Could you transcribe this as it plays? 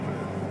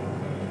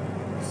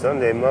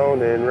Sunday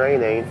morning,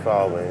 rain ain't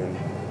falling.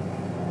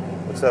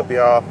 What's up,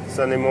 y'all?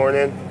 Sunday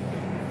morning,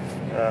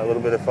 a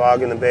little bit of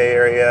fog in the Bay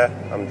Area.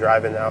 I'm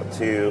driving out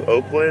to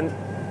Oakland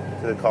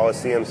to the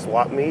Coliseum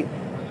swap meet,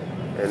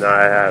 and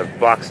I have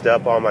boxed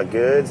up all my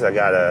goods. I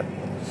got a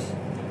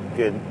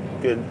good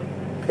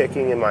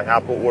picking in my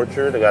apple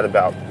orchard. I got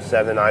about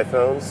 7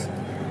 iPhones,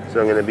 so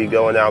I'm going to be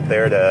going out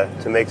there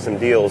to make some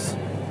deals.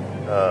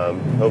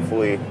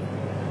 Hopefully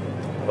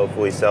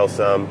sell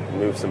some,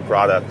 move some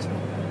product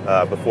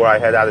before I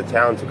head out of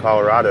town to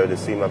Colorado to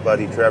see my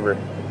buddy Trevor.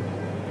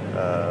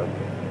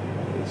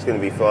 It's going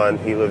to be fun.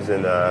 He lives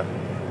in a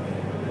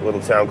little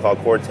town called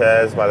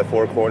Cortez by the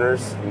Four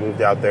Corners. He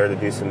moved out there to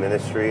do some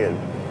ministry and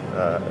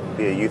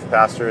be a youth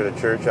pastor at a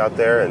church out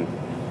there. And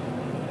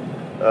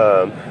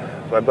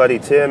my buddy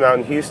Tim out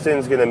in Houston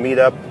is going to meet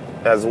up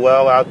as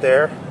well out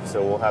there.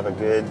 So we'll have a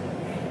good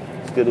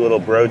little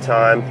bro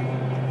time.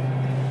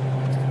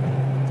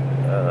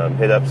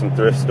 Hit up some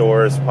thrift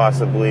stores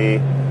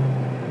possibly.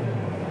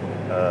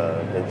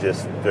 And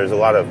just, there's a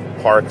lot of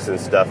parks and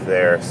stuff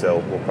there, so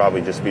we'll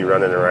probably just be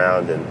running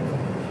around and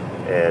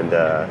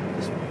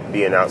just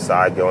being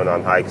outside, going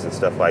on hikes and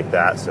stuff like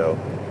that. So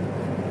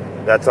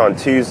that's on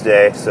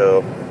Tuesday.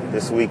 So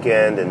this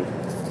weekend and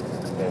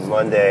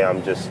Monday,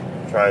 I'm just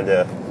trying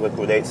to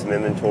liquidate some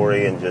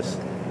inventory and just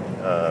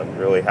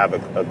really have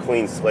a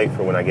clean slate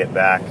for when I get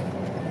back.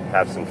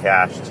 Have some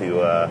cash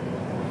to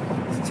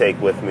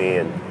take with me.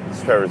 And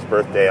it's Trevor's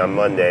birthday on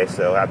Monday,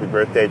 so happy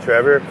birthday,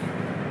 Trevor.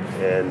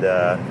 And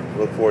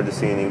look forward to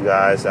seeing you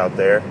guys out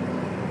there.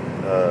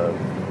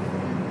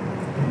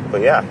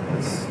 But yeah,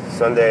 it's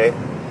Sunday.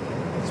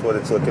 That's what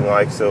it's looking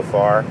like so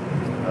far.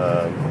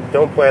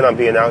 Don't plan on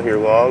being out here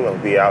long. I'll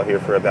be out here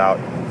for about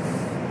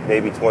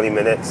maybe 20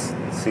 minutes,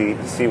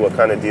 see what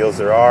kind of deals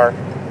there are,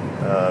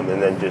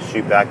 and then just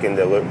shoot back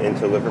into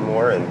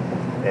Livermore and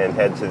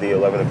head to the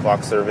 11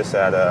 o'clock service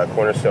at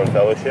Cornerstone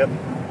Fellowship,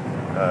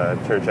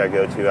 church I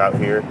go to out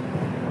here.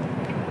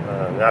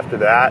 After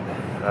that,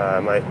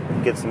 I might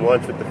get some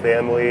lunch with the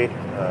family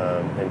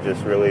and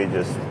just really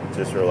just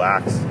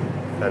relax,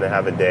 kind of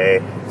have a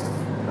day,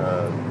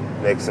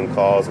 make some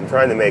calls. I'm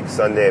trying to make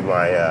Sunday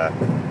my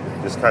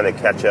just kind of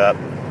catch up,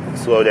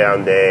 slow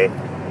down day,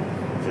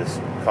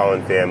 just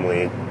calling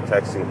family,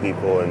 texting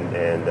people,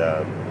 and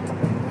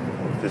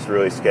just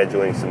really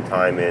scheduling some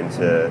time in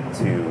to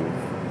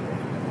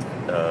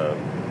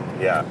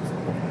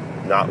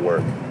not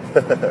work,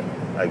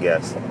 I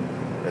guess.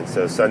 And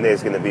so Sunday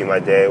is going to be my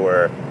day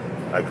where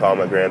I call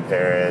my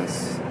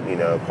grandparents,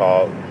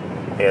 call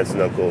aunts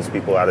and uncles,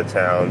 people out of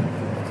town,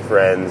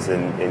 friends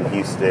in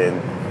Houston,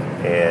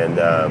 and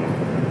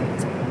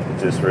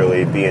just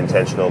really be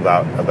intentional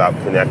about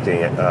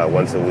connecting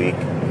once a week.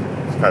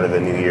 It's kind of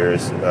a New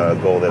Year's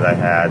goal that I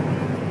had.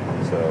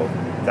 So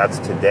that's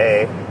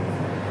today.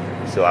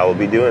 So I will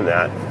be doing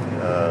that.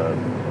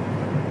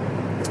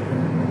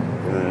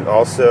 And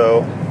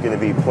also going to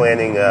be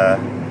planning a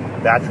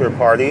bachelor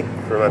party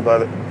for my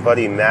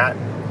buddy Matt.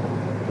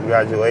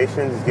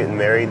 Congratulations, he's getting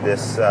married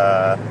this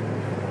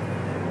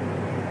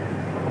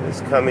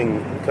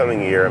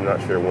coming year. I'm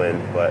not sure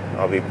when, but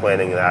I'll be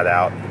planning that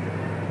out,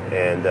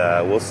 and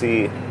we'll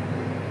see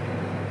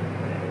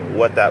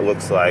what that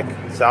looks like.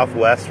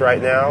 Southwest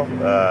right now,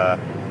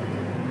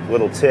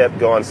 little tip,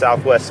 go on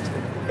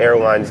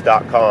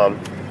southwestairlines.com.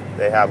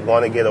 They have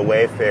wanna get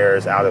away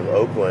fares out of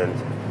Oakland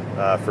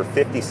for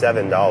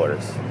 $57.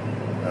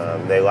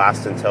 They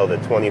last until the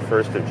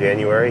 21st of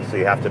January, so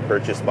you have to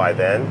purchase by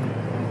then.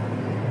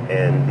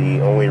 And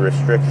the only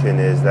restriction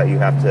is that you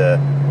have to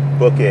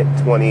book it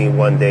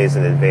 21 days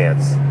in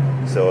advance.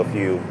 So if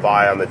you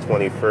buy on the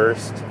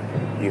 21st,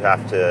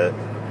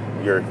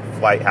 your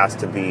flight has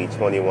to be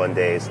 21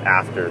 days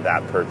after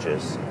that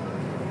purchase.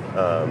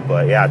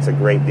 But yeah, it's a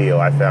great deal.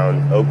 I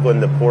found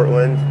Oakland to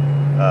Portland,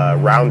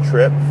 round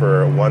trip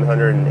for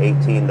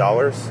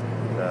 $118.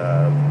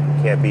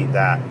 Can't beat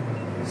that.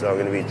 So I'm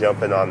going to be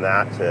jumping on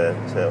that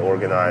to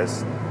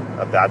organize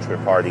a bachelor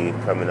party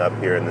coming up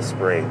here in the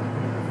spring.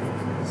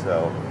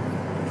 So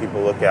keep a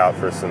lookout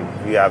for if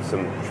you have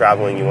some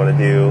traveling you want to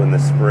do in the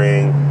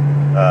spring,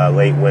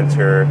 late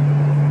winter,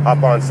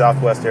 hop on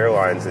Southwest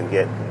Airlines and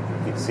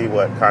see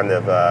what kind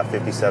of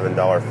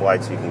 $57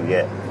 flights you can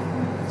get.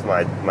 It's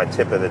my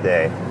tip of the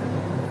day.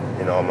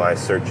 In all my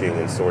searching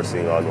and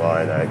sourcing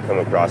online, I come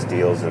across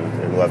deals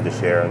and love to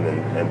share them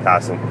and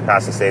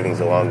pass the savings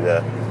along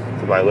to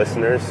my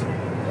listeners.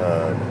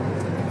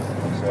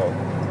 So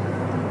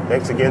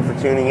thanks again for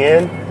tuning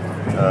in.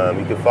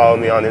 You can follow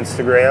me on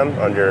Instagram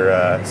under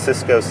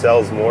Cisco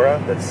Sells Mora.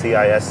 That's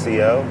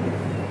CISCO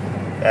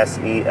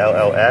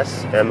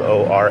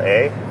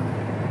SELLSMORA.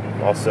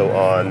 Also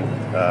on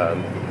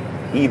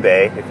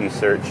eBay, if you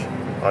search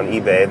on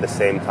eBay, the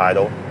same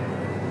title.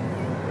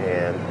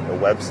 And the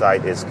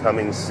website is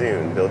coming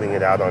soon, building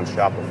it out on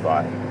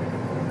Shopify.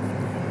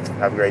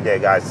 Have a great day,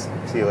 guys.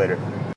 See you later.